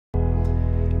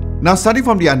Now starting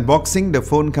from the unboxing, the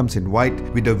phone comes in white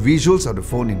with the visuals of the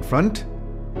phone in front,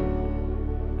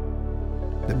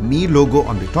 the Mi logo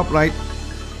on the top right,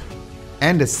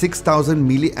 and the 6000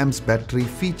 milliamps battery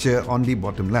feature on the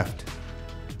bottom left.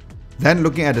 Then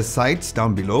looking at the sides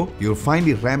down below, you'll find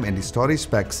the RAM and the storage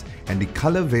specs and the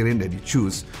color variant that you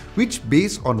choose, which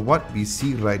based on what we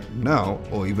see right now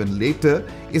or even later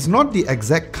is not the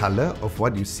exact color of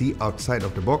what you see outside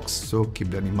of the box, so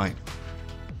keep that in mind.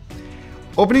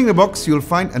 Opening the box, you'll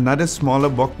find another smaller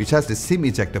box which has the SIM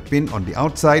ejector pin on the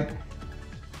outside,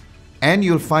 and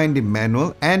you'll find the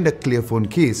manual and the clear phone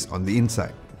case on the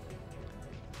inside.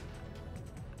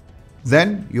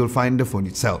 Then you'll find the phone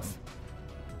itself.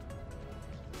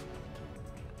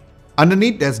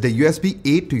 Underneath, there's the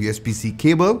USB-A to USB-C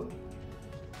cable,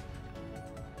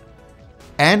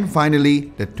 and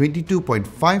finally the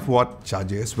 22.5 watt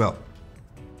charger as well.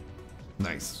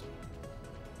 Nice.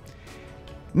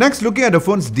 Next, looking at the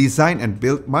phone's design and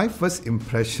build, my first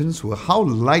impressions were how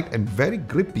light and very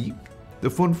grippy the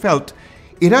phone felt.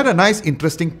 It had a nice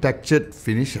interesting textured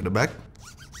finish at the back,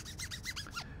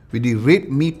 with the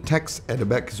Redmi text at the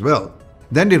back as well.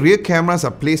 Then the rear cameras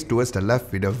are placed towards the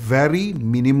left with a very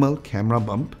minimal camera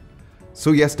bump.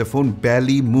 So yes, the phone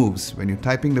barely moves when you're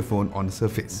typing the phone on the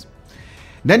surface.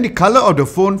 Then the color of the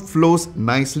phone flows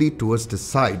nicely towards the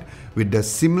side with the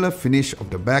similar finish of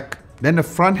the back. Then the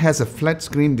front has a flat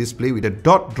screen display with a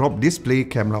dot drop display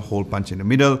camera hole punch in the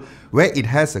middle, where it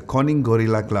has a Corning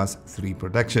Gorilla Glass 3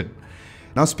 protection.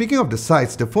 Now speaking of the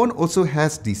sides, the phone also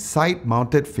has the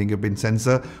side-mounted fingerprint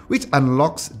sensor which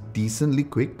unlocks decently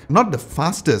quick. Not the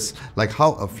fastest like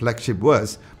how a flagship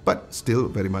was, but still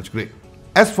very much great.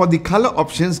 As for the color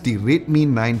options, the Redmi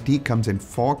 9T comes in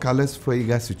 4 colors for you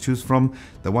guys to choose from.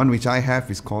 The one which I have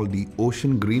is called the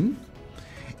Ocean Green,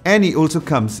 and it also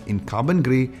comes in Carbon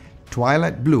Grey,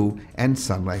 Twilight Blue and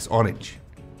Sunrise Orange.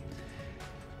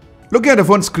 Looking at the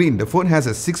phone screen, the phone has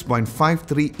a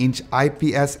 6.53-inch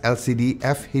IPS LCD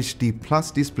FHD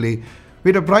Plus display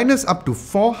with a brightness up to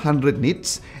 400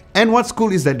 nits, and what's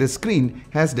cool is that the screen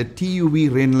has the TUV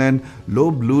Rainland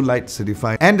Low Blue Light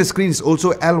certified, and the screen is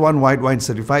also L1 Widewide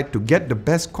certified to get the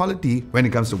best quality when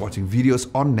it comes to watching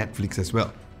videos on Netflix as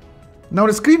well. Now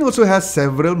the screen also has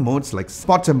several modes like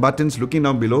spots and buttons. Looking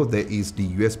down below, there is the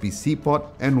USB-C port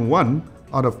and 1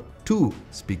 out of 2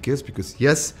 speakers, because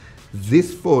yes,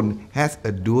 this phone has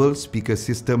a dual speaker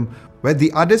system where the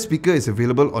other speaker is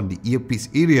available on the earpiece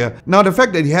area. Now the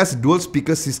fact that it has a dual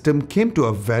speaker system came to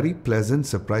a very pleasant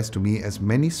surprise to me, as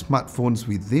many smartphones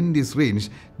within this range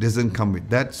doesn't come with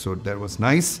that, so that was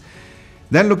nice.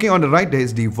 Then looking on the right, there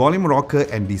is the volume rocker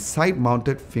and the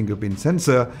side-mounted fingerprint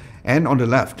sensor, and on the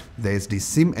left there is the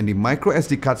SIM and the micro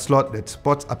SD card slot that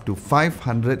supports up to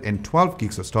 512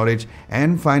 gigs of storage,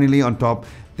 and finally on top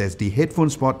there's the headphone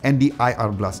spot and the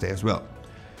IR blaster as well.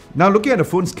 Now looking at the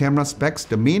phone's camera specs,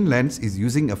 the main lens is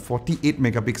using a 48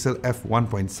 megapixel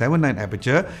f1.79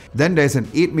 aperture, then there's an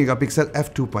 8 megapixel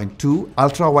f2.2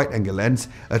 ultra wide angle lens,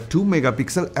 a 2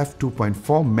 megapixel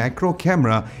f2.4 macro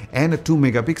camera and a 2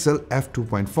 megapixel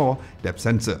f2.4 depth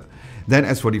sensor. Then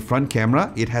as for the front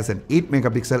camera, it has an 8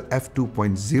 megapixel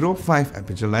f2.05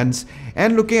 aperture lens,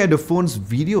 and looking at the phone's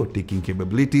video taking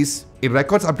capabilities, it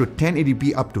records up to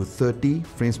 1080p up to 30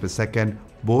 frames per second,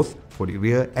 both for the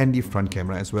rear and the front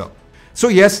camera as well. So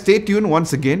yes, stay tuned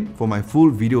once again for my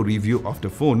full video review of the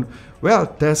phone where I'll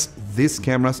test these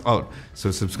cameras out.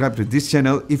 So subscribe to this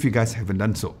channel if you guys haven't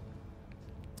done so.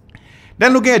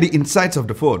 Then looking at the insides of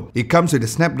the phone, it comes with a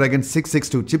Snapdragon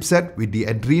 662 chipset with the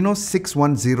Adreno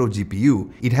 610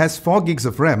 GPU. It has 4 gigs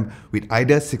of RAM with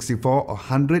either 64 or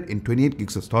 128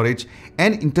 gigs of storage,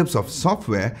 and in terms of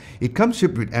software, it comes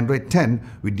shipped with Android 10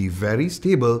 with the very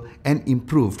stable and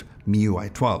improved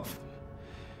MIUI 12.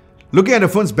 Looking at the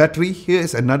phone's battery, here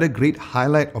is another great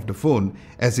highlight of the phone,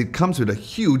 as it comes with a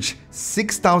huge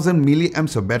 6000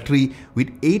 milliamps of battery with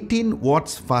 18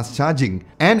 watts fast charging.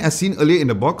 And as seen earlier in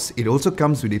the box, it also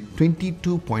comes with a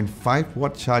 22.5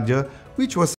 watt charger, which was